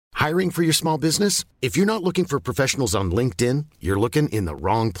Hiring for your small business? If you're not looking for professionals on LinkedIn, you're looking in the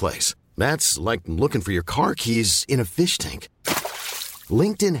wrong place. That's like looking for your car keys in a fish tank.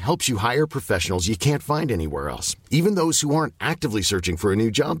 LinkedIn helps you hire professionals you can't find anywhere else, even those who aren't actively searching for a new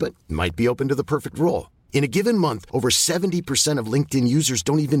job but might be open to the perfect role. In a given month, over 70% of LinkedIn users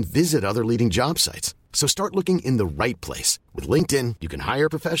don't even visit other leading job sites. So start looking in the right place. With LinkedIn, you can hire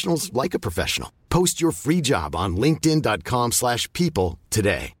professionals like a professional. Post your free job on linkedin.com/people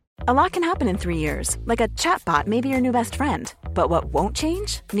today. A lot can happen in 3 years, like a chatbot may be your new best friend. But what won't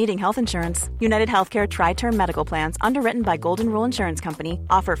change? Needing health insurance. United Healthcare Tri-Term Medical Plans, underwritten by Golden Rule Insurance Company,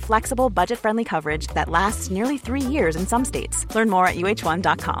 offer flexible, budget-friendly coverage that lasts nearly 3 years in some states. Learn more at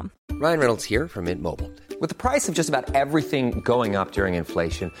uh1.com. Ryan Reynolds here from Mint Mobile. With the price of just about everything going up during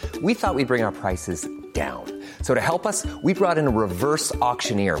inflation, we thought we'd bring our prices down. So to help us, we brought in a reverse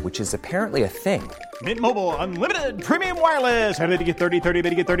auctioneer, which is apparently a thing. Mint Mobile Unlimited Premium Wireless. How to get 30, 30,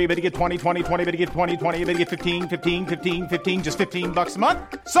 bit to get 30, bit to get 20, 20, 20, bit to get 20, 20, bit to get 15, 15, 15, 15, just $15 a month?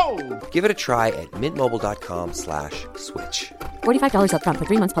 Sold! Give it a try at mintmobile.com/switch. $45 up front for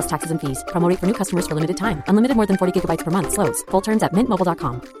 3 months plus taxes and fees. Promo rate for new customers for limited time. Unlimited more than 40 gigabytes per month. Slows full terms at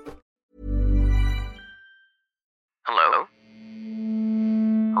mintmobile.com. Hello?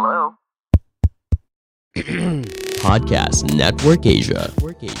 Hello? Podcast Network Asia.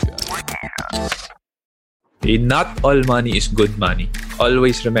 Not all money is good money.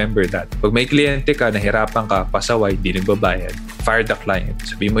 Always remember that. Pag may kliyente ka, nahirapan ka, pasaway, di nagbabayad, fire the client.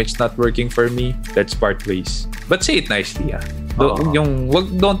 Sabi mo, it's not working for me, let's part ways. But say it nicely,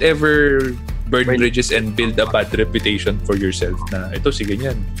 don't ever burn bridges and build a bad reputation for yourself na ito, sige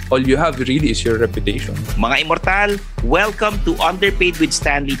yan. All you have really is your reputation. Mga Immortal, welcome to Underpaid with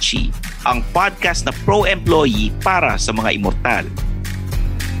Stanley Chi, ang podcast na pro-employee para sa mga Immortal.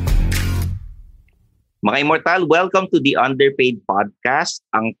 Mga Immortal, welcome to the Underpaid Podcast,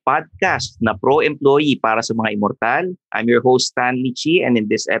 ang podcast na pro-employee para sa mga Immortal. I'm your host, Stanley Chi, and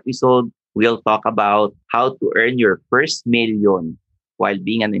in this episode, we'll talk about how to earn your first million while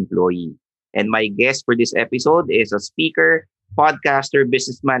being an employee. And my guest for this episode is a speaker, podcaster,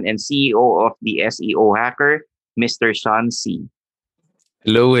 businessman, and CEO of the SEO Hacker, Mr. Sean C.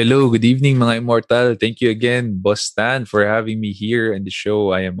 Hello. Good evening, mga Immortal. Thank you again, Boss Stan, for having me here on the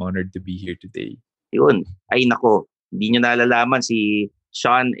show. I am honored to be here today. Yun. Ay nako, hindi nyo nalalaman si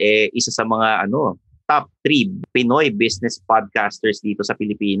Sean isa sa mga top 3 Pinoy business podcasters dito sa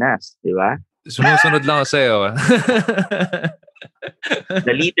Pilipinas, di ba? Sumusunod lang ako sa'yo.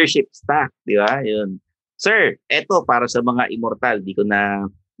 The leadership staff, di ba? Yun. Sir, eto para sa mga Immortal, hindi ko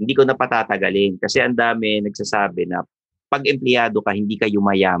na patatagalin kasi ang dami nagsasabi na pag empleyado ka, hindi ka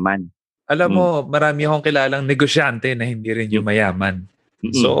yumayaman. Alam mo, marami akong kilalang negosyante na hindi rin yumayaman.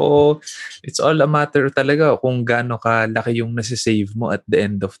 So, it's all a matter talaga kung gaano kalaki yung nasisave mo at the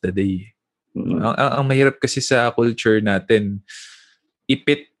end of the day. Ang mahirap kasi sa culture natin,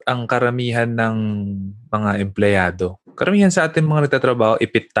 ipit ang karamihan ng mga empleyado. Karamihan sa atin mga nagtatrabaho,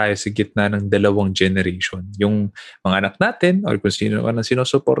 ipit tayo sa gitna ng 2 generation. Yung mga anak natin or kung sino man ang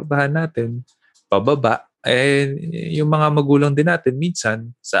sinusuportahan natin, pababa. Yung mga magulang din natin,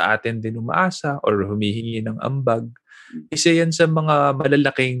 minsan sa atin din umaasa or humihingi ng ambag. Isa yan sa mga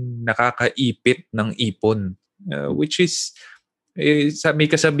malalaking nakakaipit ng ipon. Which is, may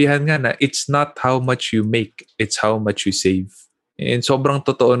kasabihan nga na, it's not how much you make, it's how much you save. And sobrang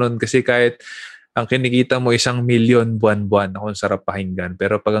totoo nun kasi kahit ang kinikita mo 1 million buwan-buwan, kung sarap pakinggan.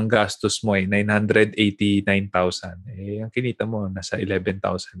 Pero pag ang gastos mo ay 989,000, ang kinita mo nasa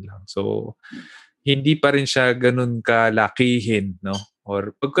 11,000 lang. So, hindi pa rin siya ganun kalakihin, no?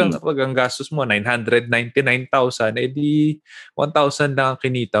 Or pag ang gastos mo 999,000, di 1,000 lang ang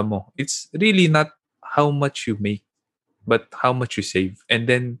kinita mo. It's really not how much you make, but how much you save. And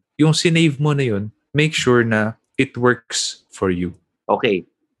then, yung sinave mo na yun, make sure na it works for you. Okay.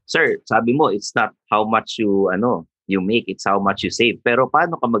 Sir, sabi mo, it's not how much you make, it's how much you save. Pero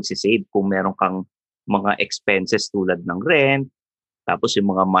paano ka magsisave kung meron kang mga expenses tulad ng rent, tapos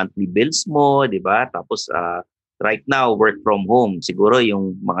yung mga monthly bills mo, di ba? Tapos right now, work from home. Siguro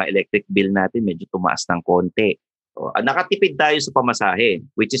yung mga electric bill natin medyo tumaas ng konti. So, nakatipid tayo sa pamasahe,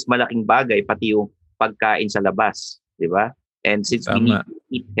 which is malaking bagay, pati yung pagkain sa labas. Di ba? And since we need to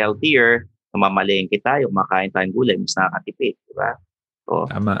eat healthier, mamamalengke tayo, makain tayong gulay, mas nakakatipid. Di ba? So,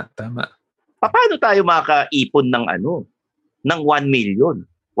 Tama. Paano tayo makaipon ng 1 million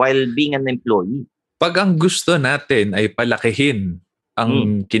while being an employee? Pag ang gusto natin ay palakihin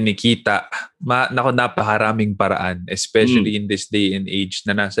ang kinikita, napakaraming paraan, especially in this day and age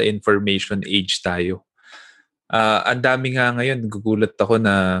na nasa information age tayo. Ang dami nga ngayon, gugulat ako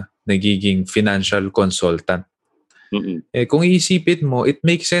na nagiging financial consultant. Kung iisipin mo, it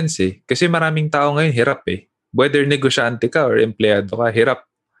makes sense Kasi maraming tao ngayon hirap Whether negosyante ka or empleyado ka, hirap.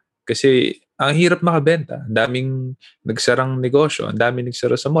 Kasi ang hirap makabenta. Ang daming nagsarang negosyo, ang daming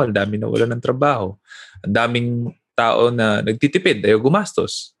nagsara sa mall, ang daming nawalan ng trabaho, ang daming tao na nagtitipid, ayaw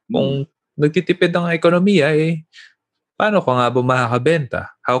gumastos. Kung nagtitipid ang ekonomiya, paano ka nga ba makakabenta?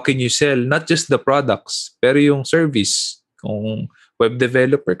 How can you sell not just the products, pero yung service? Kung web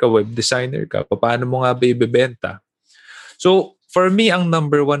developer ka, web designer ka, paano mo nga ba ibebenta? So, for me, ang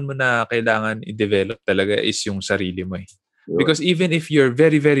number one mo na kailangan i-develop talaga is yung sarili mo Because even if you're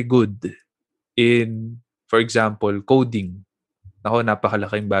very, very good in, for example, coding,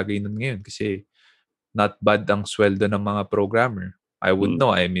 napakalaking bagay nun ngayon kasi not bad ang sweldo ng mga programmer. I would know,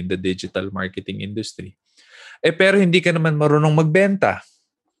 I'm in the digital marketing industry. Pero hindi ka naman marunong magbenta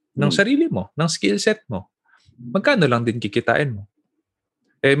ng sarili mo, ng skill set mo. Magkano lang din kikitain mo?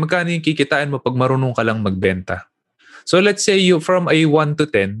 Magkano yung kikitain mo pag marunong ka lang magbenta? So let's say you from a 1 to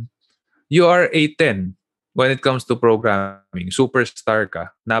 10, you are a 10 when it comes to programming. Superstar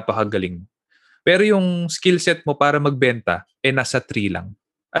ka, napakagaling mo. Pero yung skill set mo para magbenta, nasa 3 lang.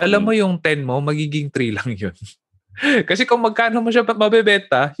 Alam mo yung 10 mo, magiging 3 lang yun. Kasi kung magkano mo siya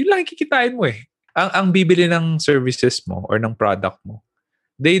mabebenta, yun lang kikitain mo Ang bibili ng services mo or ng product mo,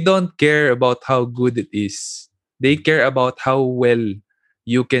 they don't care about how good it is. They care about how well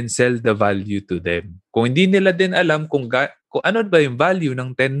you can sell the value to them. Kung hindi nila din alam kung ano ba yung value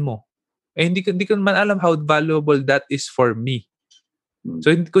ng 10 mo, hindi ko man alam how valuable that is for me.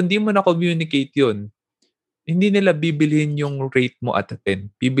 So, kung hindi mo na-communicate yun, hindi nila bibilihin yung rate mo at a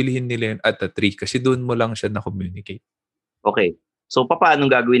 10. Bibilihin nila yun at a 3 kasi doon mo lang siya na-communicate. Okay. So, paano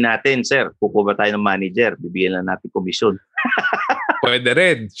gagawin natin, sir? Kukuha tayo ng manager, bibigyan lang natin komisyon. Pwede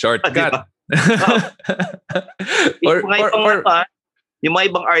rin. Shortcut. Yung mga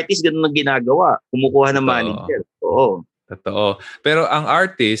ibang artist, ganun ang ginagawa. Kumukuha ng manager. Oo. Totoo. Pero ang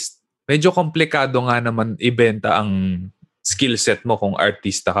artist, medyo komplikado nga naman ibenta ang skill set mo kung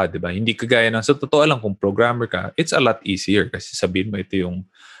artista ka, di ba? Hindi kagaya ng, sa totoo lang, kung programmer ka, it's a lot easier kasi sabihin mo ito yung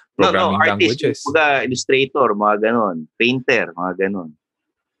programming languages. Mga illustrator, mga ganon. Painter, mga ganon.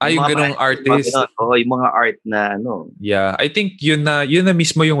 Yung ganong artist. Yung mga art na Yeah, I think yun na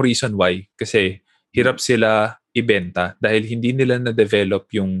mismo yung reason why. Kasi hirap sila ibenta dahil hindi nila na-develop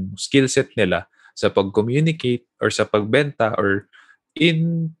yung skill set nila sa pag-communicate or sa pagbenta or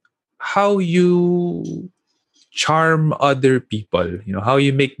in how you charm other people, how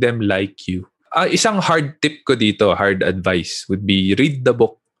you make them like you. Isang hard tip ko dito, hard advice would be read the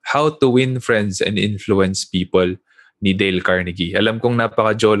book How to Win Friends and Influence People ni Dale Carnegie. Alam kong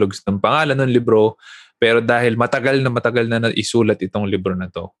napaka-jologs ng pangalan ng libro, pero dahil matagal na isulat itong libro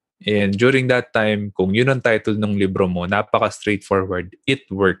na to. And during that time, kung yun ang title ng libro mo, napaka-straightforward. It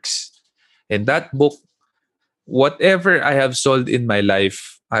works. And that book, whatever I have sold in my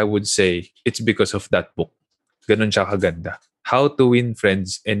life, I would say, it's because of that book. Ganun siya kaganda. How to Win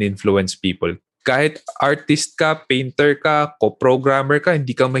Friends and Influence People. Kahit artist ka, painter ka, co-programmer ka,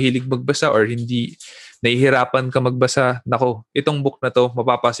 hindi ka mahilig magbasa or hindi nahihirapan ka magbasa, nako, itong book na to,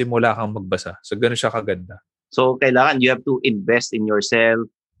 mapapasimula kang magbasa. So, ganun siya kaganda. So, kailangan you have to invest in yourself.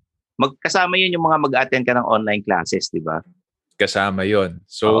 Magkasama yun yung mga mag-attend ka ng online classes, di ba? Kasama yun.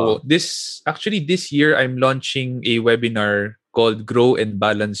 So, this year, I'm launching a webinar called Grow and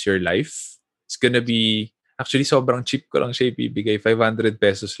Balance Your Life. It's gonna be, actually, sobrang cheap ko lang siya ibibigay. 500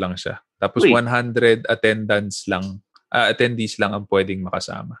 pesos lang siya. Tapos 100 attendees lang ang pwedeng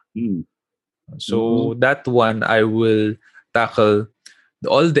makasama. So, that one, I will tackle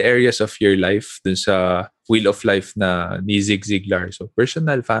all the areas of your life dun sa Wheel of Life na ni Zig Ziglar. So,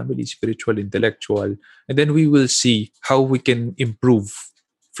 personal, family, spiritual, intellectual. And then we will see how we can improve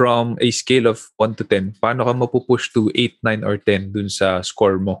from a scale of 1 to 10. Paano ka mapupush to 8, 9, or 10 dun sa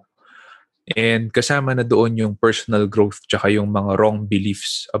score mo. And kasama na doon yung personal growth tsaka yung mga wrong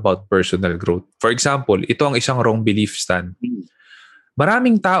beliefs about personal growth. For example, ito ang isang wrong belief, Stan.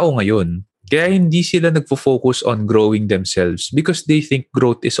 Maraming tao ngayon, kaya hindi sila nagfo-focus on growing themselves because they think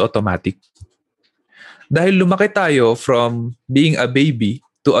growth is automatic. Dahil lumaki tayo from being a baby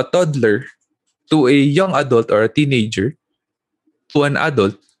to a toddler to a young adult or a teenager to an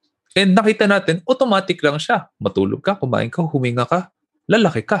adult, and nakita natin, automatic lang siya. Matulog ka, kumain ka, huminga ka,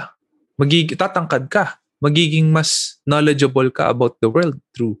 lalaki ka. Tatangkad ka. Magiging mas knowledgeable ka about the world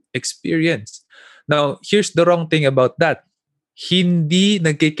through experience. Now, here's the wrong thing about that. Hindi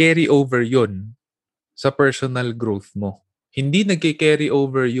nagke-carry over yun sa personal growth mo. Hindi nagke-carry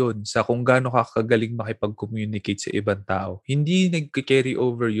over yun sa kung gaano ka kagaling makipag-communicate sa ibang tao. Hindi nagke-carry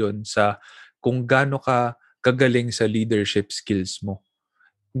over yun sa kung gaano ka kagaling sa leadership skills mo.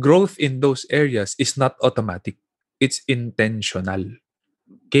 Growth in those areas is not automatic. it's intentional.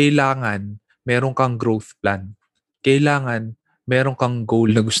 Kailangan meron kang growth plan. Kailangan meron kang goal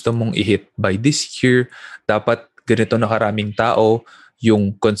na gusto mong i-hit. By this year, dapat ganito na karaming tao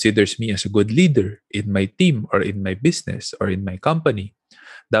yung considers me as a good leader in my team or in my business or in my company.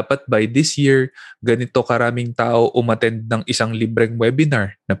 Dapat by this year, ganito karaming tao umattend ng isang libreng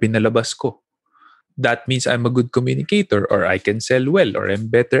webinar na pinalabas ko. That means I'm a good communicator or I can sell well or I'm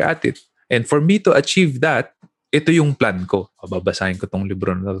better at it. And for me to achieve that, ito yung plan ko. Babasahin ko tong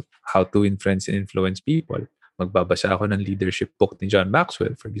libro na How to Influence and Influence People. Magbabasa ako ng leadership book ni John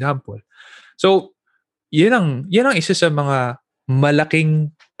Maxwell, for example. So, yan ang isa sa mga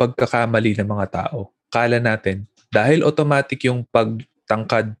malaking pagkakamali ng mga tao. Kala natin, dahil automatic yung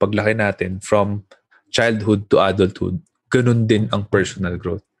paglaki natin from childhood to adulthood, ganun din ang personal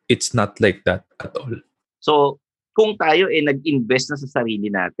growth. It's not like that at all. So, kung tayo nag-invest na sa sarili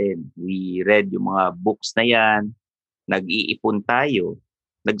natin, we read yung mga books na yan, nag-iipon tayo,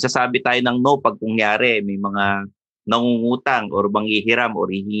 nagsasabi tayo ng no pag kungyari may mga nangungutang or manghihiram or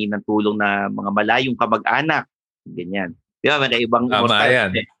hihingi ng tulong na mga malayong kamag-anak. Ganyan. Di ba? May ibang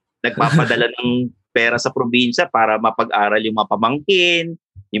immortal, nagpapadala ng pera sa probinsya para mapag-aral yung mga pamangkin,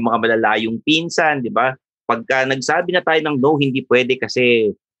 yung mga malalayong pinsan, di ba? Pagka nagsabi na tayo ng no, hindi pwede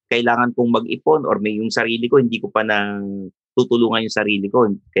kasi kailangan kong mag-ipon or may yung sarili ko, hindi ko pa na tutulungan yung sarili ko.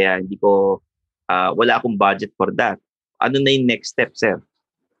 Kaya hindi ko, wala akong budget for that. Ano na yung next step, sir?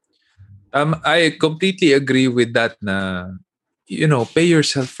 I completely agree with that na, pay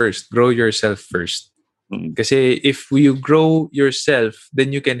yourself first, grow yourself first. Kasi if you grow yourself,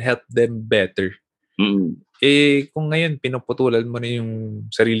 then you can help them better. Kung ngayon pinuputulan mo na yung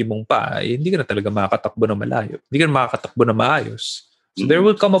sarili mong paa, hindi ka na talaga makakatakbo na malayo. Hindi ka na makakatakbo na maayos. So there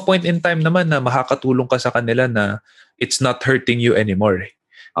will come a point in time naman na makakatulong ka sa kanila na it's not hurting you anymore.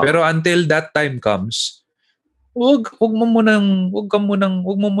 Pero until that time comes, wag mo munang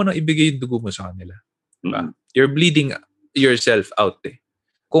ibigay yung dugo mo sa kanila. Diba? You're bleeding yourself out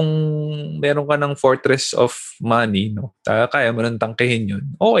Kung meron ka ng fortress of money, kaya mo nang tangkehin yun,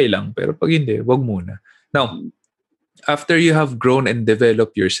 okay lang. Pero pag hindi, wag muna. Now, after you have grown and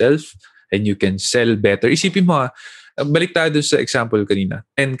developed yourself and you can sell better, isipin mo balik tayo dun sa example kanina.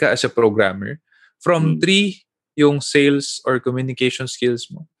 10 ka as a programmer. From 3, yung sales or communication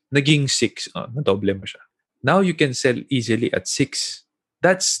skills mo, naging 6. Nadoble mo siya. Now you can sell easily at 6.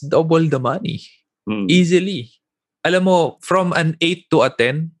 That's double the money. Easily. Alam mo, from an 8 to a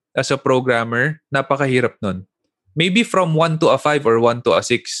 10 as a programmer, napakahirap nun. Maybe from 1 to a 5 or 1 to a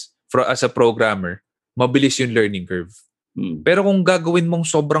 6 as a programmer, mabilis yung learning curve. Pero kung gagawin mong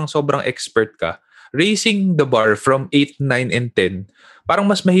sobrang expert ka, raising the bar from 8, 9, and 10, parang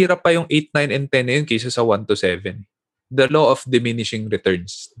mas mahirap pa yung 8, 9, and 10 na yun kaysa sa 1 to 7. The law of diminishing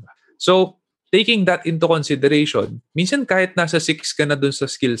returns. So, taking that into consideration, minsan kahit nasa 6 ka na dun sa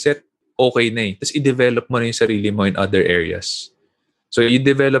skill set, okay na Tapos i-develop mo na yung sarili mo in other areas. So, you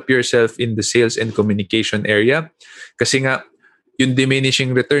develop yourself in the sales and communication area kasi nga, yung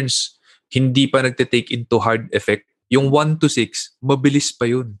diminishing returns, hindi pa nagte-take into hard effect. Yung 1 to 6, mabilis pa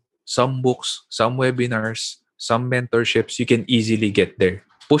yun. Some books, some webinars, some mentorships, you can easily get there.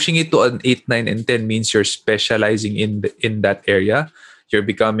 Pushing it to an 8, 9, and 10 means you're specializing in that area. You're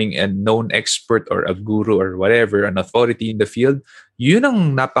becoming a known expert or a guru or whatever, an authority in the field. Yun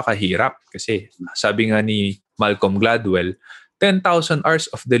ang napakahirap. Kasi sabi nga ni Malcolm Gladwell, 10,000 hours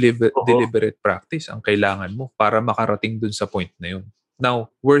of deliberate practice ang kailangan mo para makarating dun sa point na yun.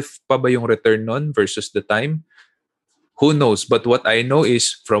 Now, worth pa ba yung return nun versus the time? Who knows? But what I know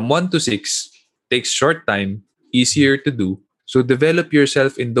is from 1 to 6, takes short time, easier to do. So develop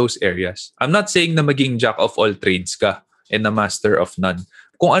yourself in those areas. I'm not saying na maging jack of all trades ka and a master of none.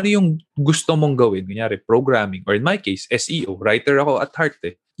 Kung ano yung gusto mong gawin, kunyari programming, or in my case, SEO, writer ako at heart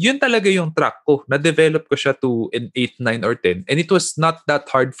Yun talaga yung track ko. Na-develop ko siya to an 8, 9, or 10. And it was not that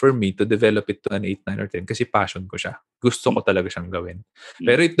hard for me to develop it to an 8, 9, or 10 kasi passion ko siya. Gusto ko talaga siyang gawin.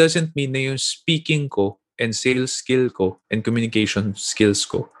 Pero it doesn't mean na yung speaking ko and sales skill ko and communication skills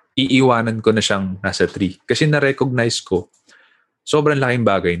ko, iiwanan ko na siyang nasa 3. Kasi na-recognize ko, sobrang laking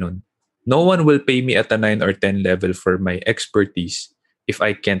bagay nun. No one will pay me at a 9 or 10 level for my expertise if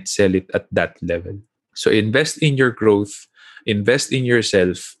I can't sell it at that level. So invest in your growth, invest in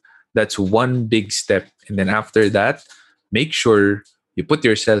yourself. That's one big step. And then after that, make sure you put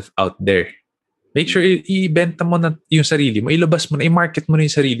yourself out there. Make sure i-benta mo na yung sarili mo, ilabas mo na, i-market mo na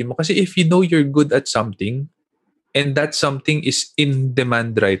yung sarili mo. Kasi if you know you're good at something, and that something is in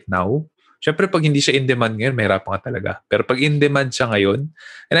demand right now, Syempre, pag hindi siya in-demand ngayon, mahirapan ka talaga. Pero pag in-demand siya ngayon,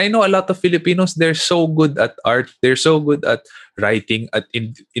 and I know a lot of Filipinos, they're so good at art, they're so good at writing,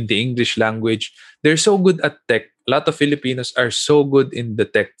 in the English language, they're so good at tech. A lot of Filipinos are so good in the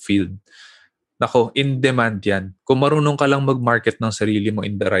tech field. Nako, in demand yan. Kung marunong ka lang mag-market ng sarili mo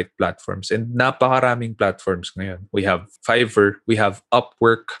in the right platforms. And napakaraming platforms ngayon. We have Fiverr, we have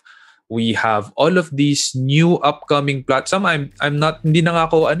Upwork, we have all of these new upcoming platforms. Hindi na nga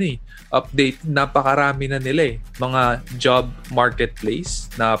ako update. Napakarami na nila mga job marketplace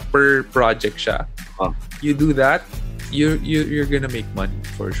na per project siya. You do that, you're gonna make money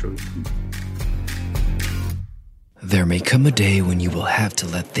for sure. There may come a day when you will have to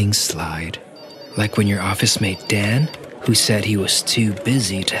let things slide. Like when your office mate Dan, who said he was too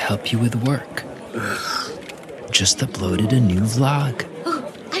busy to help you with work, just uploaded a new vlog. Oh,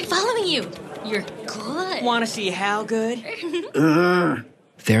 I'm following you. You're good. Want to see how good?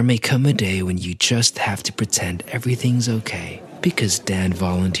 There may come a day when you just have to pretend everything's okay because Dan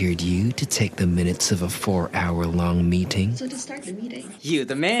volunteered you to take the minutes of a 4-hour-long meeting. So to start the meeting. You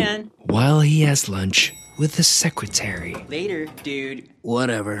the man. While he has lunch with the secretary. Later, dude.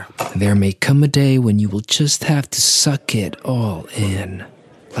 Whatever. There may come a day when you will just have to suck it all in.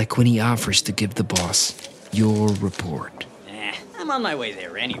 Like when he offers to give the boss your report. I'm on my way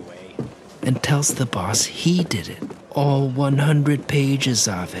there anyway. And tells the boss he did it. All 100 pages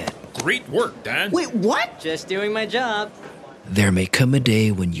of it. Great work, Dan. Wait, what? Just doing my job. There may come a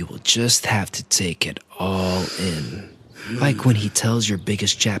day when you will just have to take it all in. Like when he tells your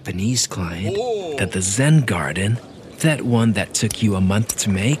biggest Japanese client that the Zen garden, that one that took you a month to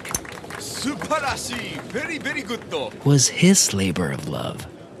make, very, very good though, was his labor of love.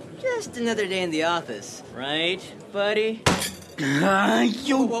 Just another day in the office, right, buddy?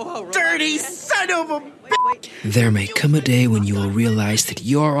 You dirty son of a bitch! There may come a day when you will realize that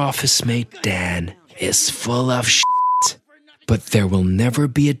your office mate Dan is full of shit. But there will never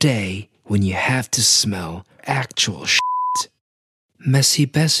be a day when you have to smell actual shit. Messy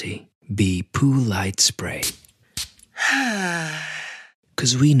Bessie, be Poo Light Spray.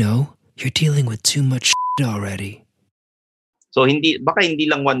 Because we know you're dealing with too much shit already. So baka hindi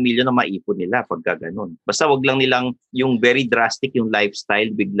lang 1 million na maipon nila pagka ganun. Basta wag lang nilang yung very drastic yung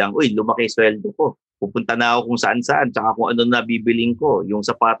lifestyle, biglang, lumaki sweldo ko. Pupunta na ako kung saan-saan, tsaka kung ano na bibiling ko. Yung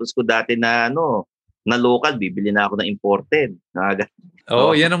sapatos ko dati na na local, bibili na ako na imported.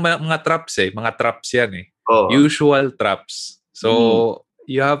 Yan ang mga traps Mga traps yan Oh. Usual traps. So,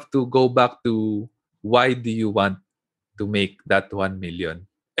 you have to go back to why do you want to make that 1 million?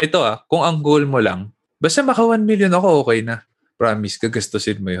 Ito kung ang goal mo lang, basta maka 1 million ako, okay na. Promise,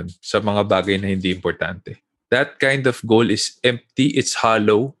 gagastusin mo yun sa mga bagay na hindi importante. That kind of goal is empty, it's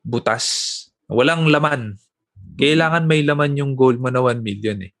hollow, butas, walang laman. Kailangan may laman yung goal mo na 1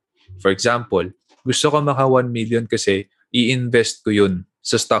 million For example, gusto ko maka 1 million kasi i-invest ko yun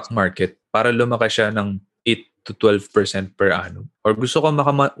sa stock market para lumaki siya ng 8 to 12% per annum. Or gusto ko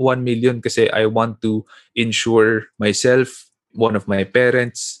maka 1 million kasi I want to insure myself, one of my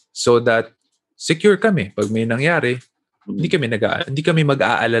parents, so that secure kami. Pag may nangyari, hindi kami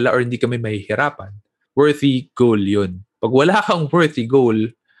mag-aalala or hindi kami mahihirapan. Worthy goal yun. Pag wala kang worthy goal,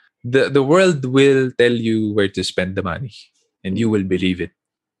 the world will tell you where to spend the money and you will believe it.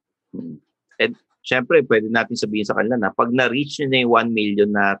 And syempre, pwede natin sabihin sa kanila na pag na-reach nyo na yung 1 million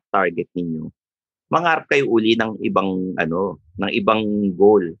na target ninyo, mangarap kayo uli ng ibang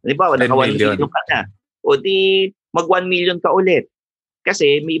goal. Halimbawa, naka 1 million ka na. O di, mag 1 million ka ulit.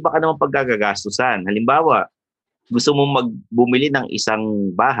 Kasi may iba ka naman paggagastusan. Halimbawa, gusto mong bumili ng isang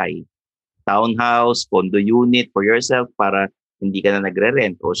bahay, townhouse, condo unit for yourself para hindi ka na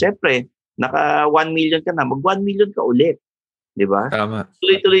nagre-rent. O syempre, naka 1 million ka na, mag 1 million ka ulit. Di ba? Tama.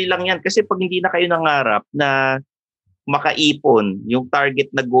 Tuloy-tuloy lang yan. Kasi pag hindi na kayo nangarap na makaipon yung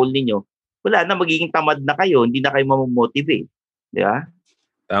target na goal ninyo, wala na, magiging tamad na kayo, hindi na kayo mamomotivate. Di ba?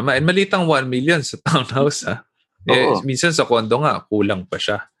 Tama. And maliit ang 1 million sa townhouse. Minsan sa condo nga, kulang pa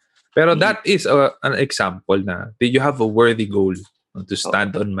siya. Pero that is an example na did you have a worthy goal to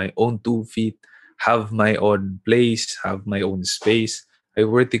stand on my own 2 feet, have my own place, have my own space. A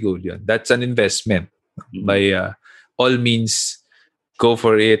worthy goal yun. That's an investment. By all means, go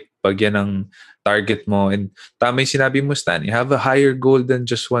for it. Pag yan ang target mo. And tama yung sinabi mo, Stan, you have a higher goal than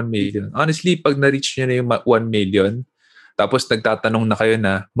just 1 million. Honestly, pag na-reach nyo na yung 1 million, tapos nagtatanong na kayo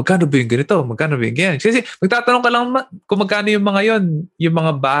na, magkano ba yung ganito? Magkano ba yung ganyan? Kasi magtatanong ka lang kung magkano yung mga yon, yung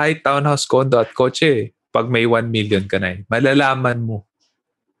mga bahay, townhouse, condo at kotse. Pag may 1 million ka na malalaman mo.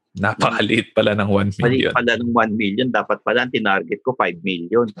 Napakaliit pala ng 1 million. Maliit pala ng 1 million. Dapat pala ang tinarget ko 5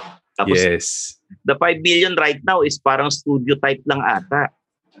 million. Tapos, yes. The 5 million right now is parang studio type lang ata.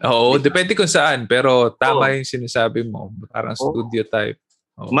 Oo, depende kung saan. Pero tama yung sinasabi mo. Parang studio type.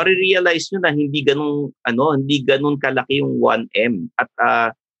 Marirealize nyo na hindi ganun kalaki yung 1M. At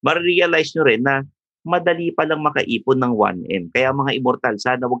marirealize nyo rin na madali pa lang makaipon ng 1M. Kaya mga immortal,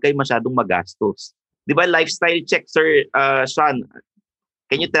 sana huwag kayo masyadong magastos. Di ba, lifestyle check, Sir Sean?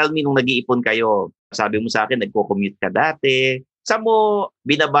 Can you tell me nung nag-iipon kayo, sabi mo sa akin, nagko-commute ka dati. Saan mo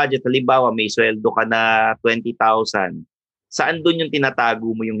binabudget? Halimbawa, may sweldo ka na 20,000. Saan doon yung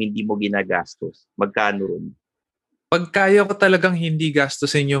tinatago mo yung hindi mo ginagastos? Magkano ron? Pag kaya ko talagang hindi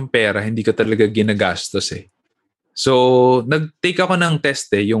gastusin yung pera, hindi ko talaga ginagastos eh. So, nag-take ako ng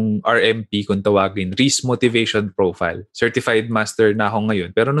test yung RMP kung tawagin, Risk Motivation Profile. Certified Master na ako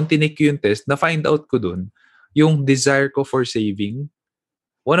ngayon. Pero nung tinake ko yung test, na-find out ko dun, yung desire ko for saving,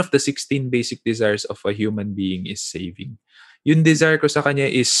 one of the 16 basic desires of a human being is saving. Yung desire ko sa kanya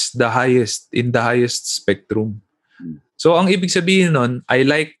is in the highest spectrum. So, ang ibig sabihin nun, I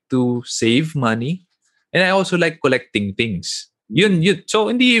like to save money and I also like collecting things. Yun. So,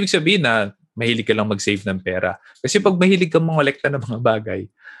 hindi ibig sabihin na mahilig ka lang mag-save ng pera. Kasi pag mahilig kang mangolekta ng mga bagay,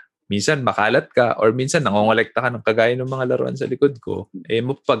 minsan makalat ka or minsan nangongolekta ka ng kagaya ng mga laruan sa likod ko,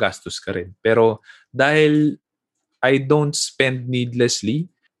 mapapagastos ka rin. Pero dahil I don't spend needlessly,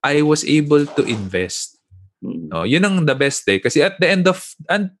 I was able to invest. No, yun ang the best kasi at the end of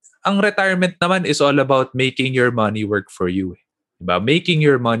ang retirement naman is all about making your money work for you. Diba? Making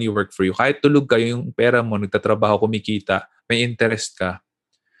your money work for you. Kahit tulog ka, yung pera mo, nagtatrabaho, kumikita, may interest ka,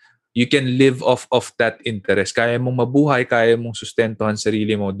 you can live off of that interest. Kaya mong mabuhay, kaya mong sustentuhan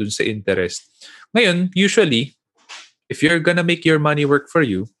sarili mo dun sa interest. Ngayon, usually, if you're gonna make your money work for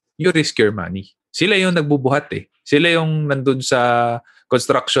you, you risk your money. Sila yung nagbubuhat Sila yung nandun sa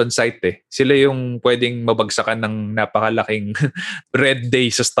construction site Sila yung pwedeng mabagsakan ng napakalaking red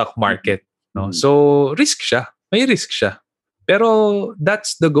day sa stock market. No? So, risk siya. May risk siya. Pero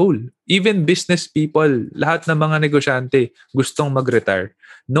that's the goal. Even business people, lahat ng mga negosyante gustong mag-retire.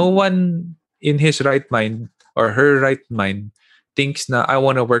 No one in his right mind or her right mind thinks na I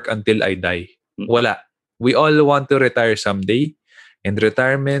want to work until I die. Wala. We all want to retire someday. And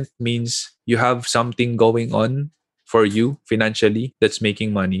retirement means you have something going on for you financially that's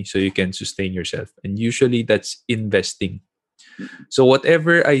making money so you can sustain yourself. And usually that's investing. So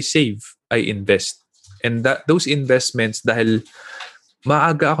whatever I save, I invest. And those investments, dahil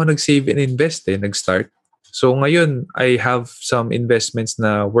maaga ako nag-save and invest nag-start. So ngayon, I have some investments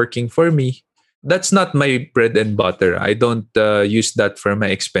na working for me. That's not my bread and butter. I don't use that for my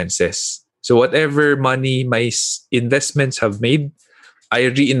expenses. So whatever money my investments have made,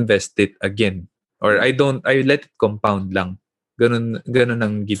 I reinvest it again. Or I let it compound lang. Ganun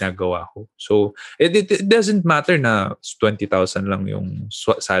ang ginagawa ko. So, it doesn't matter na 20,000 lang yung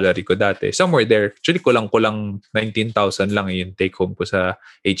salary ko dati. Somewhere there, actually kulang-kulang 19,000 lang yung take home ko sa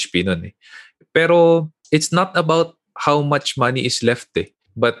HP nun Pero, it's not about how much money is left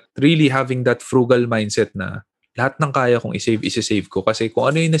but really having that frugal mindset na lahat ng kaya kong i-save ko. Kasi kung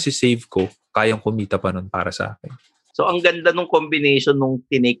ano yung nasi-save ko, kayang kumita pa nun para sa akin. So, ang ganda nung combination nung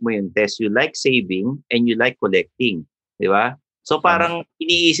tinake mo yung test. You like saving and you like collecting. Di ba? So, parang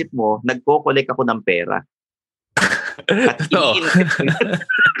iniisip mo, nagko-collect ako ng pera. At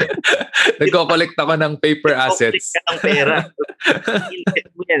nagko-collect ako ng paper assets. Nagko-collect ka ng pera.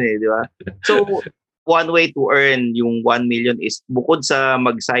 I-invest mo yan di ba? So, one way to earn yung 1 million is bukod sa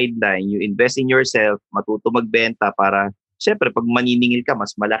mag-sideline, you invest in yourself, matuto magbenta para, syempre, pag maniningil ka,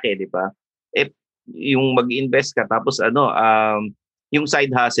 mas malaki, di ba? Yung mag-invest ka tapos yung side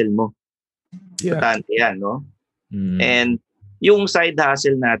hustle mo. Importante yan, no? And yung side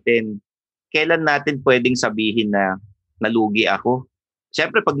hustle natin, kailan natin pwedeng sabihin na nalugi ako?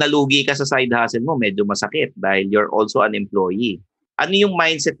 Siyempre, pag nalugi ka sa side hustle mo, medyo masakit dahil you're also an employee. Ano yung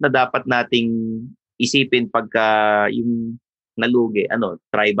mindset na dapat nating isipin pagka yung nalugi?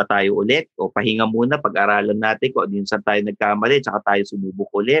 Try ba tayo ulit? O pahinga muna, pag-aralan natin kung ano yung saan tayo nagkamali, tsaka tayo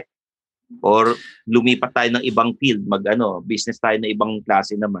sumubok ulit? Or lumipat tayo ng ibang field, business tayo ng ibang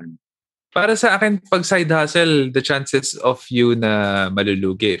klase naman. Para sa akin, pag side hustle, the chances of you na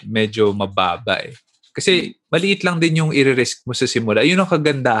malulugi, medyo mababa Kasi maliit lang din yung i-risk mo sa simula. Yun ang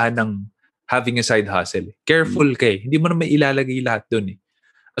kagandahan ng having a side hustle. Careful ka Hindi mo naman ilalagay lahat dun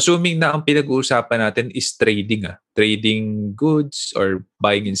Assuming na ang pinag-uusapan natin is trading Trading goods or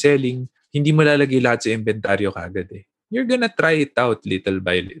buying and selling, hindi mo lalagay lahat sa inventaryo kagad You're gonna try it out little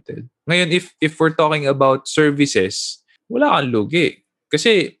by little. Ngayon, if we're talking about services, wala kang lugi.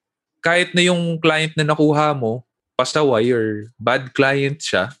 Kasi kahit na yung client na nakuha mo, pasaway or bad client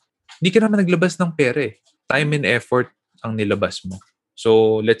siya, hindi ka naman naglabas ng pera Time and effort ang nilabas mo.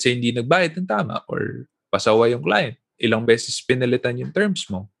 So, let's say hindi nagbayad ng tama or pasaway yung client. ilang beses pinalitan yung terms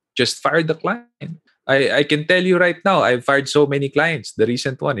mo. Just fire the client. I can tell you right now, I've fired so many clients. The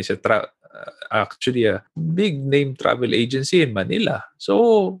recent one is actually a big name travel agency in Manila.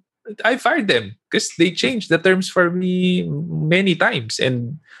 So I fired them because they changed the terms for me many times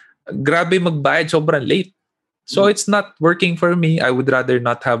and grabe magbayad, sobrang late. So it's not working for me. I would rather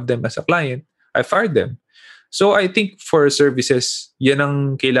not have them as a client. I fired them. So I think for services, yan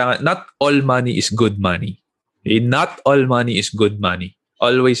ang kailangan. Not all money is good money. Not all money is good money.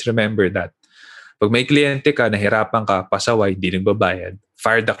 Always remember that. Pag may kliyente ka, nahirapan ka, pasaway, di nagbabayad,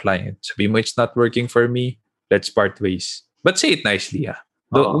 fire the client. Sabi mo, it's not working for me, let's part ways. But say it nicely, ha.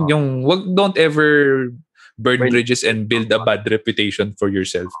 Don't ever burn bridges and build a bad reputation for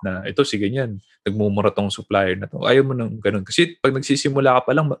yourself na ito, sige yan, nagmumura tong supplier na to. Ayaw mo nang ganun. Kasi pag nagsisimula ka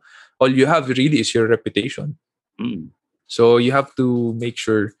pa lang, all you have really is your reputation. So you have to make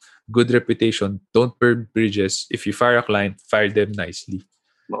sure good reputation, don't burn bridges. If you fire a client, fire them nicely.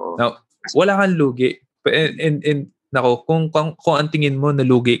 Now, wala kang lugi. And nako, kung ang tingin mo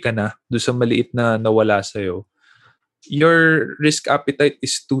nalugi ka na doon sa maliit na nawala sa'yo, your risk appetite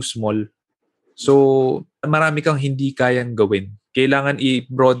is too small. So, marami kang hindi kayang gawin. Kailangan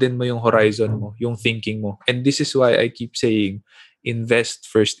i-broaden mo yung horizon mo, yung thinking mo. And this is why I keep saying, invest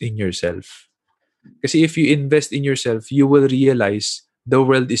first in yourself. Kasi if you invest in yourself, you will realize the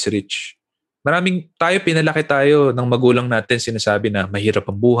world is rich. Pinalaki tayo ng magulang natin, sinasabi na mahirap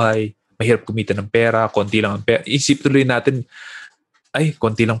ang buhay, mahirap kumita ng pera, konti lang ang pera. Isip tuloy natin, ay,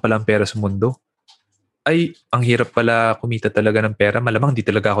 konti lang pala ang pera sa mundo. Ay, ang hirap pala kumita talaga ng pera, malamang di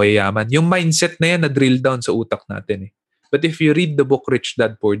talaga ako yayaman. Yung mindset na yan na-drill down sa utak natin eh. But if you read the book Rich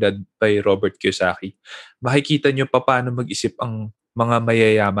Dad Poor Dad by Robert Kiyosaki, makikita nyo paano mag-isip ang mga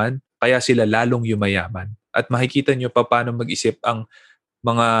mayayaman, kaya sila lalong yumayaman. At makikita nyo paano mag-isip ang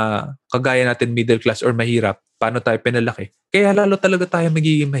mga kagaya natin middle class or mahirap, paano tayo pinalaki. Kaya lalo talaga tayo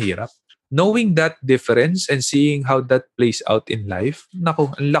magiging mahirap. Knowing that difference and seeing how that plays out in life,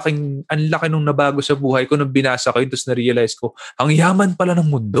 nako, ang laki nung nabago sa buhay ko nung binasa ko yun, tapos na-realize ko, ang yaman pala ng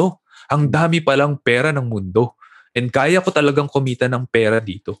mundo. Ang dami palang pera ng mundo. And kaya ko talagang kumita ng pera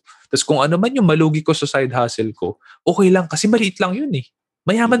dito. Tapos kung ano man yung malugi ko sa side hustle ko, okay lang kasi maliit lang yun eh.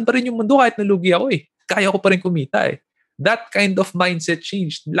 Mayaman pa rin yung mundo kahit nalugi ako eh. Kaya ko pa rin kumita eh. That kind of mindset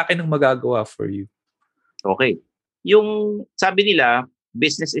change, laki ng magagawa for you. Okay. Yung sabi nila,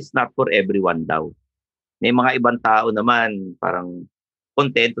 business is not for everyone daw. May mga ibang tao naman, parang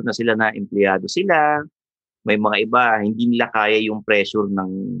kontento na sila na empleyado sila. May mga iba, hindi nila kaya yung pressure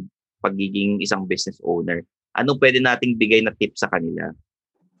ng pagiging isang business owner. Anong pwede nating bigay na tip sa kanila?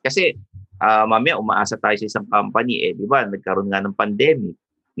 Kasi, mamaya umaasa tayo sa isang company, di ba? Nagkaroon nga ng pandemic.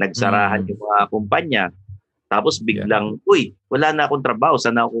 Nagsarahan yung mga kumpanya. Tapos biglang, uy, wala na akong trabaho.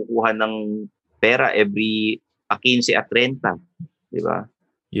 Saan ako kukuha ng pera every 15 at 30? Diba?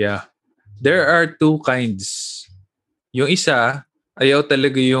 Yeah. There are two kinds. Yung isa, ayaw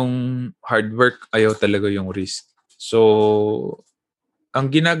talaga yung hard work, ayaw talaga yung risk. So, ang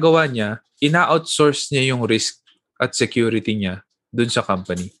ginagawa niya, ina-outsource niya yung risk at security niya dun sa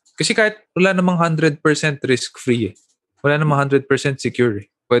company. Kasi kahit wala namang 100% risk-free eh. Wala namang 100% secure eh.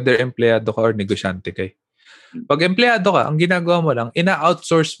 Whether empleyado ka or negosyante ka eh. Pag empleyado ka, ang ginagawa mo lang,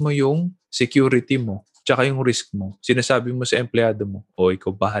 ina-outsource mo yung security mo tsaka yung risk mo. Sinasabi mo sa empleyado mo, ikaw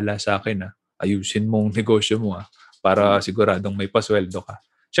bahala sa akin ayusin mong negosyo mo para siguradong may pasweldo ka.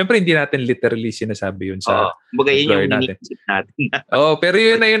 Siyempre, hindi natin literally sinasabi yun sa employer natin. Pero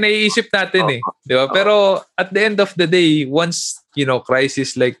yun na yung naiisip natin eh. Di ba? Pero at the end of the day, once,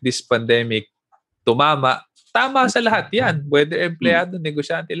 crisis like this pandemic, tama sa lahat yan. Whether empleyado,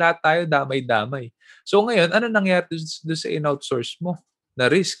 negosyante, lahat tayo damay-damay. So ngayon, ano nangyari doon sa in-outsource mo na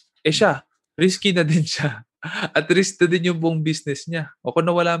risk? Siya, risky na din siya. At risk na din yung buong business niya. O kung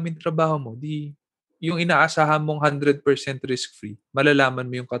nawala mo yung trabaho mo, yung inaasahan mong 100% risk-free, malalaman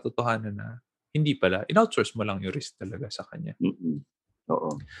mo yung katotohanan na hindi pala. In-outsource mo lang yung risk talaga sa kanya.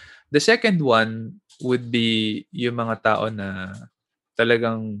 Oo. The second one would be yung mga tao na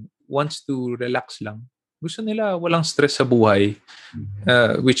talagang wants to relax lang. Gusto nila walang stress sa buhay.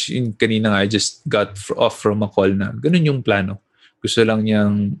 Which kanina nga, I just got off from a call na ganun yung plano. Gusto lang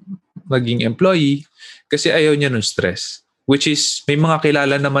niyang maging employee kasi ayaw niya ng stress. Which is, may mga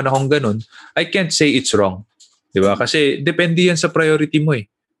kilala naman akong ganun. I can't say it's wrong. Diba? Kasi depende yan sa priority mo eh.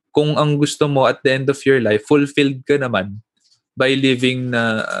 Kung ang gusto mo at the end of your life, fulfilled ka naman by living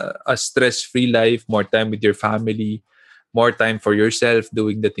a stress-free life, more time with your family, more time for yourself,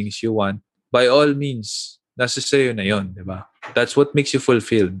 doing the things you want, by all means, nasa sayo na yon, diba? That's what makes you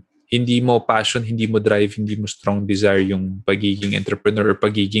fulfilled. Hindi mo passion, hindi mo drive, hindi mo strong desire yung pagiging entrepreneur or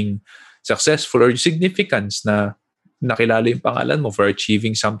pagiging successful or significance na nakilala yung pangalan mo, for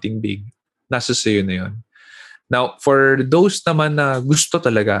achieving something big, nasa sayo na yun. Now, for those naman na gusto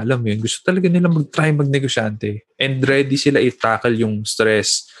talaga, alam mo yun, gusto talaga nila mag-try magnegosyante and ready sila i-tackle yung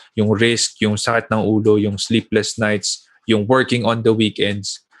stress, yung risk, yung sakit ng ulo, yung sleepless nights, yung working on the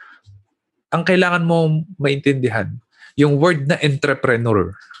weekends. Ang kailangan mo maintindihan, yung word na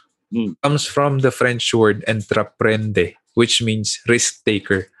entrepreneur comes from the French word entreprendre, which means risk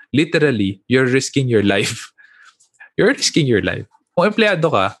taker. Literally, you're risking your life. You're risking your life. Kung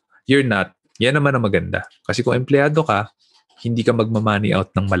empleyado ka, you're not. Yan naman ang maganda. Kasi kung empleyado ka, hindi ka magma-money out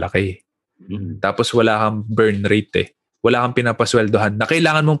ng malaki. Tapos wala kang burn rate eh. Wala kang pinapasweldohan na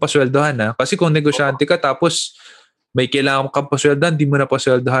kailangan mong pasweldohan ha. Kasi kung negosyante ka tapos may kailangan kang pasweldohan, di mo na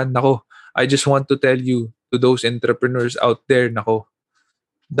pasweldohan. Nako, I just want to tell you to those entrepreneurs out there, nako,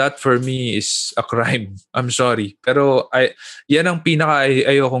 that for me is a crime. I'm sorry. Pero yan ang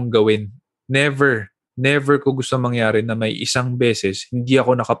ayokong gawin. Never ko gusto mangyari na may isang beses hindi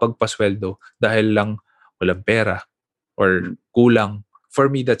ako nakapagpasweldo dahil lang walang pera or kulang.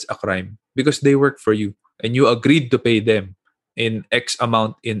 For me, that's a crime. Because they work for you and you agreed to pay them in X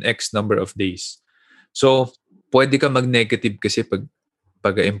amount in X number of days. So, pwede ka mag-negative kasi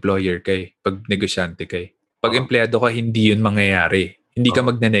pag employer kay, pag negosyante kay. Pag empleyado ka, hindi yun mangyayari. Hindi ka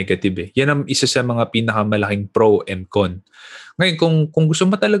magne-negative eh. Yan ang isa sa mga pinakamalaking pro and con. Ngayon, kung gusto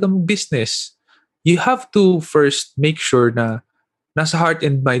mo talaga mag-business, you have to first make sure na nasa heart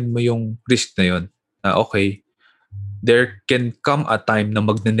and mind mo yung risk na yun. Na okay, there can come a time na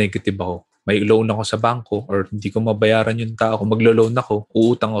magne-negative ako. May loan ako sa bangko or hindi ko mabayaran yung tao. Kung maglo-loan ako,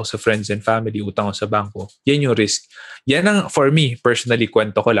 uutang ako sa friends and family, utang ako sa bangko. Yan yung risk. Yan ang, for me, personally,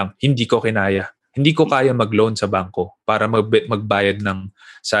 kwento ko lang, hindi ko kinaya. Hindi ko kaya mag-loan sa bangko para magbayad ng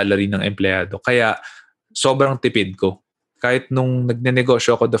salary ng empleyado. Kaya, sobrang tipid ko. Kahit nung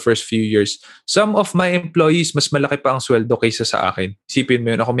nagnenegosyo ako the first few years, some of my employees, mas malaki pa ang sweldo kaysa sa akin. Isipin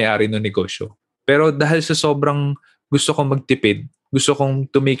mo yun, ako may-ari ng negosyo. Pero dahil sa sobrang gusto kong magtipid, gusto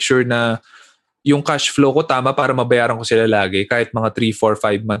kong to make sure na yung cash flow ko tama para mabayaran ko sila lagi. Kahit mga 3,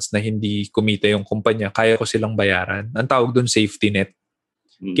 4, 5 months na hindi kumita yung kumpanya, kaya ko silang bayaran. Ang tawag doon safety net.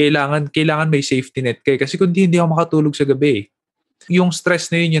 Kailangan may safety net kayo. Kasi kung hindi ako makatulog sa gabi, yung stress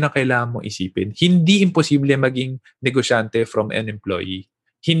na yun ang kailangan mong isipin. Hindi imposible maging negosyante from an employee.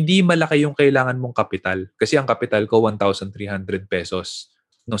 Hindi malaki yung kailangan mong kapital. Kasi ang kapital ko, 1,300 pesos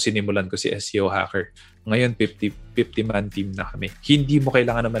nung sinimulan ko si SEO Hacker. Ngayon, 50-man team na kami. Hindi mo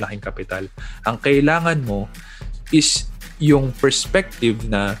kailangan ng malaking kapital. Ang kailangan mo is yung perspective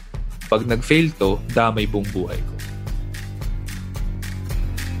na pag nag-fail to, damay buong buhay ko.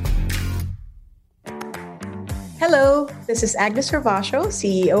 Hello, this is Agnes Hervasio,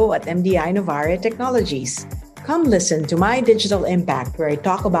 CEO at MDI Novare Technologies. Come listen to My Digital Impact, where I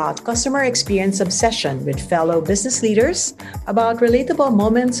talk about customer experience obsession with fellow business leaders, about relatable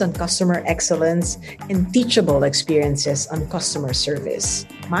moments on customer excellence, and teachable experiences on customer service.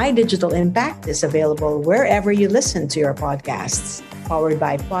 My Digital Impact is available wherever you listen to your podcasts, powered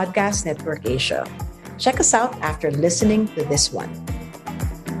by Podcast Network Asia. Check us out after listening to this one.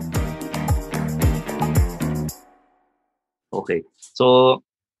 Okay. So,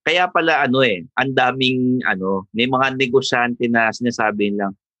 kaya pala ang daming may mga negosyante na sinasabi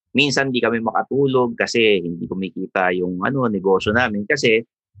lang, minsan hindi kami makatulog kasi hindi kumikita yung negosyo namin kasi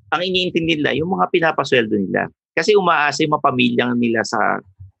ang iniintindi nila yung mga pinapasweldo nila. Kasi umaasa yung mga pamilya nila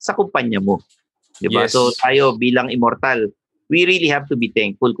sa kumpanya mo. 'Di ba? Yes. So, tayo bilang immortal, we really have to be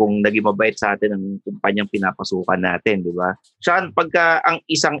thankful kung naging mabait sa atin ang kumpanyang pinapasukan natin, 'di ba? Saan pagka ang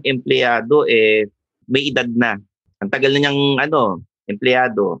isang empleyado may edad na, ang tagal na niyang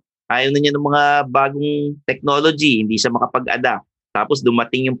empleyado, ayaw na niya ng mga bagong technology, hindi siya makapag-adapt. Tapos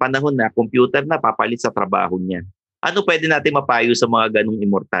dumating yung panahon na computer na papalit sa trabaho niya. Ano pwede natin mapayo sa mga ganong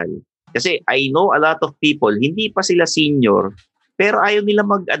immortal? Kasi I know a lot of people, hindi pa sila senior, pero ayaw nila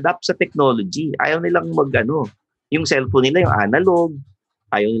mag-adapt sa technology. Ayaw nilang yung cellphone nila, yung analog.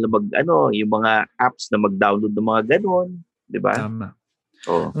 Ayaw nila yung mga apps na mag-download ng mga ganon. Diba? Tama.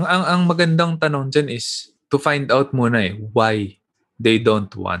 Oh. Ang magandang tanong dyan is to find out muna why they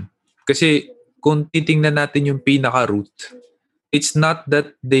don't want. Kasi kung titingnan natin yung pinaka-root, it's not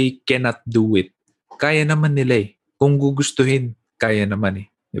that they cannot do it. Kaya naman nila Kung gugustuhin, kaya naman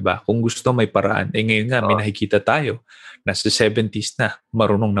Diba? Kung gusto, may paraan. Ngayon nga, may nakikita tayo. Nasa 70s na,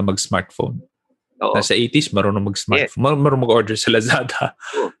 marunong na mag-smartphone. Nasa 80s, marunong mag-smartphone. Marunong mag-order sa Lazada.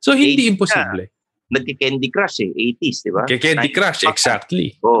 So, hindi imposible. Nagki-Candy Crush 80s, di ba? Candy Crush,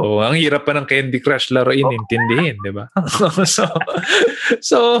 exactly. Ang hirap pa ng Candy Crush laruin, intindihin, di ba?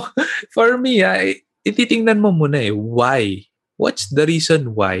 so, for me, ititingnan mo muna why what's the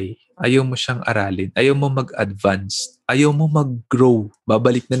reason why ayaw mo siyang aralin? Ayaw mo mag-advance? Ayaw mo mag-grow?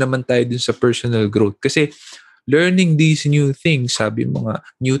 Babalik na naman tayo dun sa personal growth. Kasi learning these new things, sabi mo nga,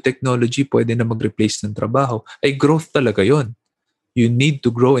 new technology pwede na mag-replace ng trabaho. Ay growth talaga yon. You need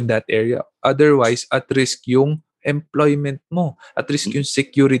to grow in that area. Otherwise, at risk yung employment mo. At risk yung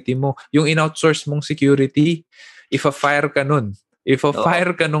security mo. Yung in-outsource mong security, if a-fire ka nun. If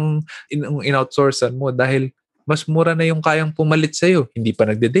a-fire ka nung in-outsourcean mo dahil mas mura na yung kayang pumalit sa'yo. Hindi pa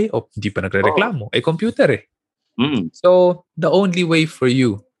nagde-day off, hindi pa nagre-reklamo. Ay computer eh. So, the only way for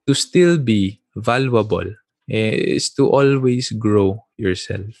you to still be valuable is to always grow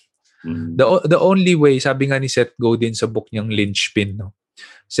yourself. The only way, sabi nga ni Seth Godin sa book niyang Linchpin, no?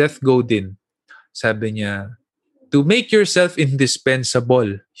 Seth Godin, sabi niya, to make yourself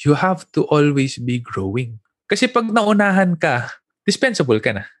indispensable, you have to always be growing. Kasi pag naunahan ka, dispensable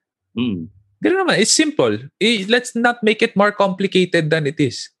ka na. Ganoon naman, it's simple. Let's not make it more complicated than it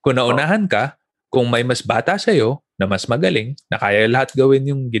is. Kung naunahan ka, kung may mas bata sa'yo, na mas magaling, na kaya lahat gawin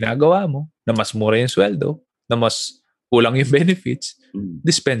yung ginagawa mo, na mas mura yung sweldo, na mas kulang yung benefits,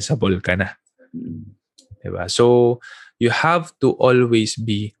 dispensable ka na. Diba? So, you have to always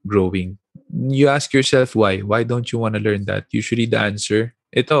be growing. You ask yourself why. Why don't you want to learn that? Usually the answer,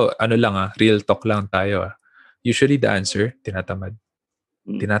 ito, real talk lang tayo. Usually the answer, tinatamad.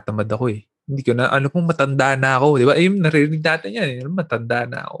 Tinatamad ako eh. Hindi ko na, matanda na ako. Di ba? Naririnig natin yan. Matanda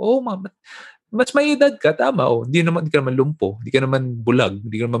na ako. Mas may edad ka, tama. Hindi ka naman lumpo. Hindi ka naman bulag.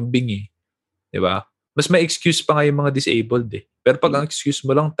 Hindi ka naman bingi. Di ba? Mas may excuse pa nga yung mga disabled eh. Pero pag ang excuse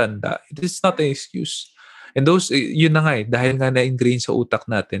mo lang tanda, it is not an excuse. And yun na nga eh. Dahil nga na-ingrain sa utak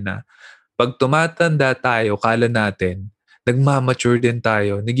natin na pag tumatanda tayo, kala natin, nagmamature din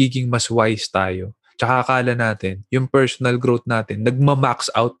tayo, nagiging mas wise tayo. Tsaka akala natin, yung personal growth natin,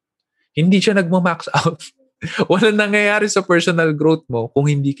 nagmamax out. Hindi siya nagmamax out. Walang nangyayari sa personal growth mo kung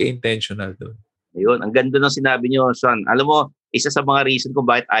hindi ka intentional doon. Ayun, ang ganda ng sinabi niyo, Sean. Alam mo, isa sa mga reason kung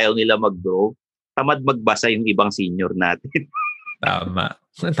bakit ayaw nila mag-grow, tamad magbasa yung ibang senior natin. Tama.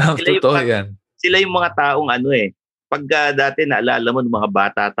 Totoo yan. Sila yung mga taong pagka dati naalala mo ng mga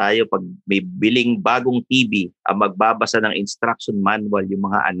bata tayo, pag may biling bagong TV, ang magbabasa ng instruction manual yung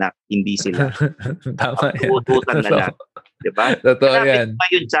mga anak, hindi sila. Tama yan. Uututan na lang. Diba? Totoo yan. Pa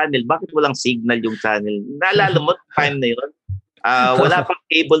yung channel, bakit walang signal yung channel? Naalala mo, time na yun? Wala pang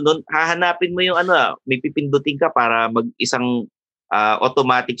cable nun. Hahanapin mo yung may pipindutin ka para mag-isang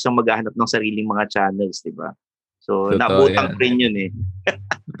automatic siyang maghahanap ng sariling mga channels, diba? So, nabutang rin yun eh.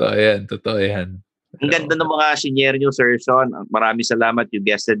 Totoo yan. Ang ganda ng mga senior nyo, Sir Sean. Maraming salamat. You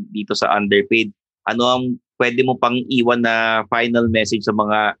guested dito sa Underpaid. Ano ang pwede mo pang iwan na final message sa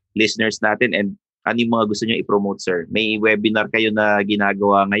mga listeners natin and ano yung mga gusto nyo i-promote, sir? May webinar kayo na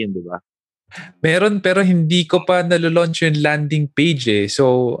ginagawa ngayon, di ba? Meron, pero hindi ko pa nalalaunch yung landing page eh.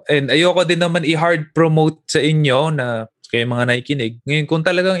 So, and ayoko din naman i-hard promote sa inyo na kayo mga nakikinig. Ngayon, kung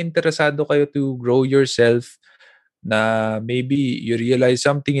talagang interesado kayo to grow yourself, na maybe you realize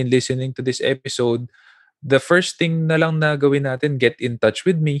something in listening to this episode, the first thing na lang na gawin natin, get in touch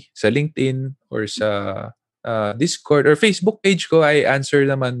with me sa LinkedIn or sa Discord or Facebook page ko. I answer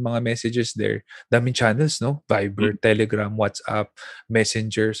naman mga messages there. Daming channels, no? Viber, Telegram, WhatsApp,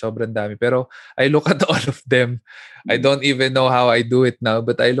 Messenger, sobrang dami. Pero I look at all of them. I don't even know how I do it now,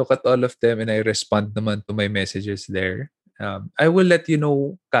 but I look at all of them and I respond naman to my messages there. I will let you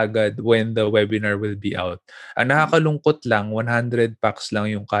know kagad when the webinar will be out. Ang nakakalungkot lang, 100 packs lang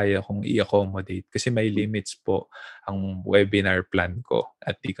yung kaya kong i-accommodate kasi may limits po ang webinar plan ko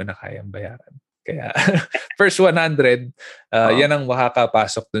at di ko na kayang bayaran. Kaya first 100, yan ang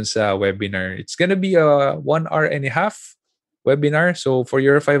makakapasok dun sa webinar. It's gonna be a 1 hour and a half webinar. So for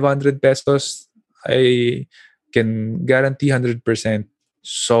your 500 pesos, I can guarantee 100%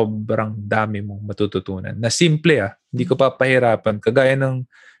 sobrang dami mong matututunan. Na simple hindi ko papahirapan. Kagaya ng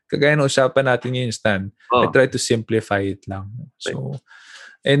usapan natin ngayon, Stan. I try to simplify it lang. So,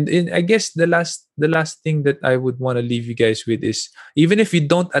 and I guess the last thing that I would want to leave you guys with is, even if you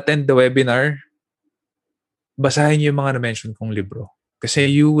don't attend the webinar, basahin niyo yung mga na-mention kong libro.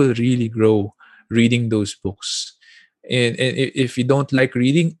 Kasi you will really grow reading those books. And if you don't like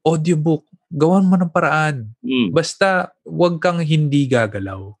reading, audiobook. Gawan mo ng paraan. Basta wag kang hindi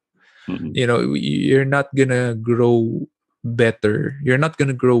gagalaw. You know, you're not gonna grow better. You're not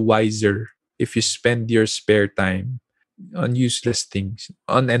gonna grow wiser if you spend your spare time on useless things,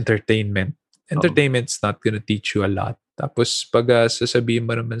 on entertainment. Entertainment's not gonna teach you a lot. Tapos pag sasabihin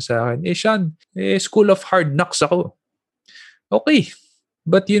mo naman sa akin, Sean, school of hard knocks ako. Okay.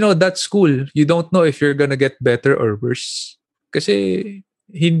 But you know, that school, you don't know if you're gonna get better or worse. Kasi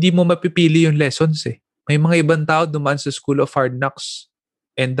hindi mo mapipili yung lessons eh. May mga ibang tao dumaan sa School of Hard Knocks,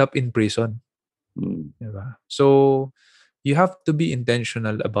 end up in prison. Diba? So, you have to be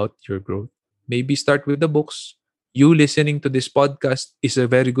intentional about your growth. Maybe start with the books. You listening to this podcast is a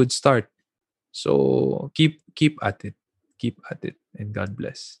very good start. So, keep at it. Keep at it. And God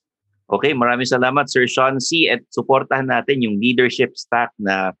bless. Okay, maraming salamat, Sir Sean C. At supportahan natin yung leadership stack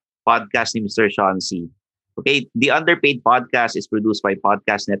na podcast ni Mr. Sean C. Okay, the Underpaid Podcast is produced by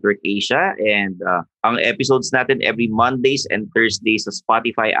Podcast Network Asia, and ang episodes natin every Mondays and Thursdays sa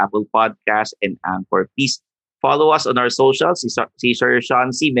Spotify, Apple Podcast, and Anchor. Please follow us on our socials. Si Sir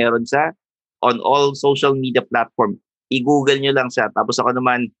Sean C. meron siya on all social media platform. I-google nyo lang siya. Tapos ako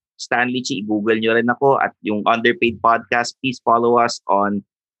naman, Stanley Chi, i-google nyo rin ako. At yung Underpaid Podcast, please follow us on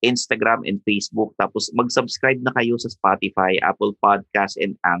Instagram and Facebook. Tapos mag-subscribe na kayo sa Spotify, Apple Podcast,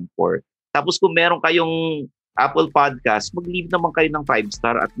 and Anchor. Tapos kung meron kayong Apple Podcast, mag-leave naman kayo ng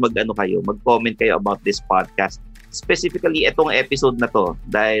 5-star at mag-comment kayo about this podcast. Specifically, itong episode na to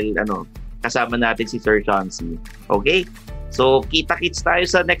dahil kasama natin si Sir Sean C. Okay? So, kita-kits tayo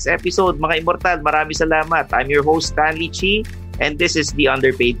sa next episode. Mga Immortal, maraming salamat. I'm your host, Stanley Chi, and this is the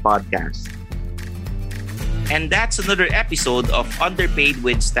Underpaid Podcast. And that's another episode of Underpaid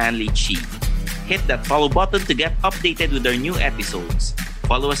with Stanley Chi. Hit that follow button to get updated with our new episodes.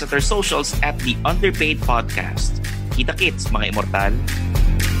 Follow us at our socials at the Underpaid Podcast. Kita-kits, mga Immortal.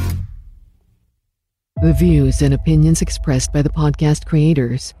 The views and opinions expressed by the podcast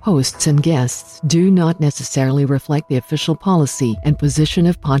creators, hosts, and guests do not necessarily reflect the official policy and position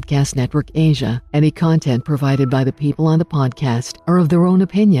of Podcast Network Asia. Any content provided by the people on the podcast are of their own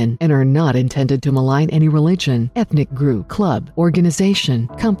opinion and are not intended to malign any religion, ethnic group, club, organization,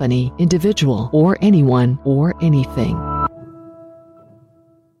 company, individual, or anyone or anything.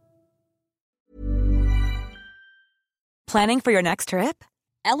 Planning for your next trip?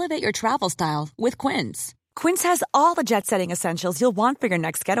 Elevate your travel style with Quince. Quince has all the jet-setting essentials you'll want for your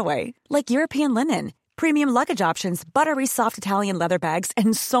next getaway, like European linen, premium luggage options, buttery soft Italian leather bags,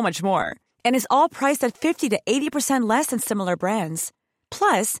 and so much more. And is all priced at 50 to 80% less than similar brands.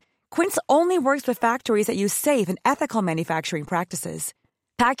 Plus, Quince only works with factories that use safe and ethical manufacturing practices.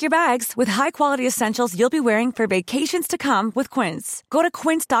 Pack your bags with high-quality essentials you'll be wearing for vacations to come with Quince. Go to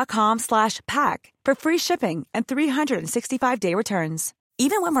quince.com/pack for free shipping and 365-day returns.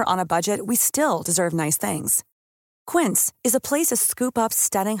 Even when we're on a budget, we still deserve nice things. Quince is a place to scoop up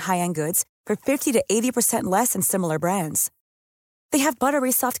stunning high-end goods for 50 to 80% less than similar brands. They have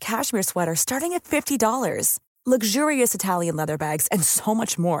buttery soft cashmere sweaters starting at $50, luxurious Italian leather bags, and so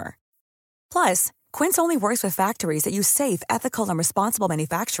much more. Plus, Quince only works with factories that use safe, ethical, and responsible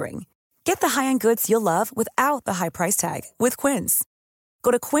manufacturing. Get the high-end goods you'll love without the high price tag with Quince.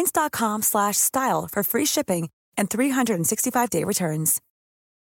 Go to quince.com/style for free shipping and 365-day returns.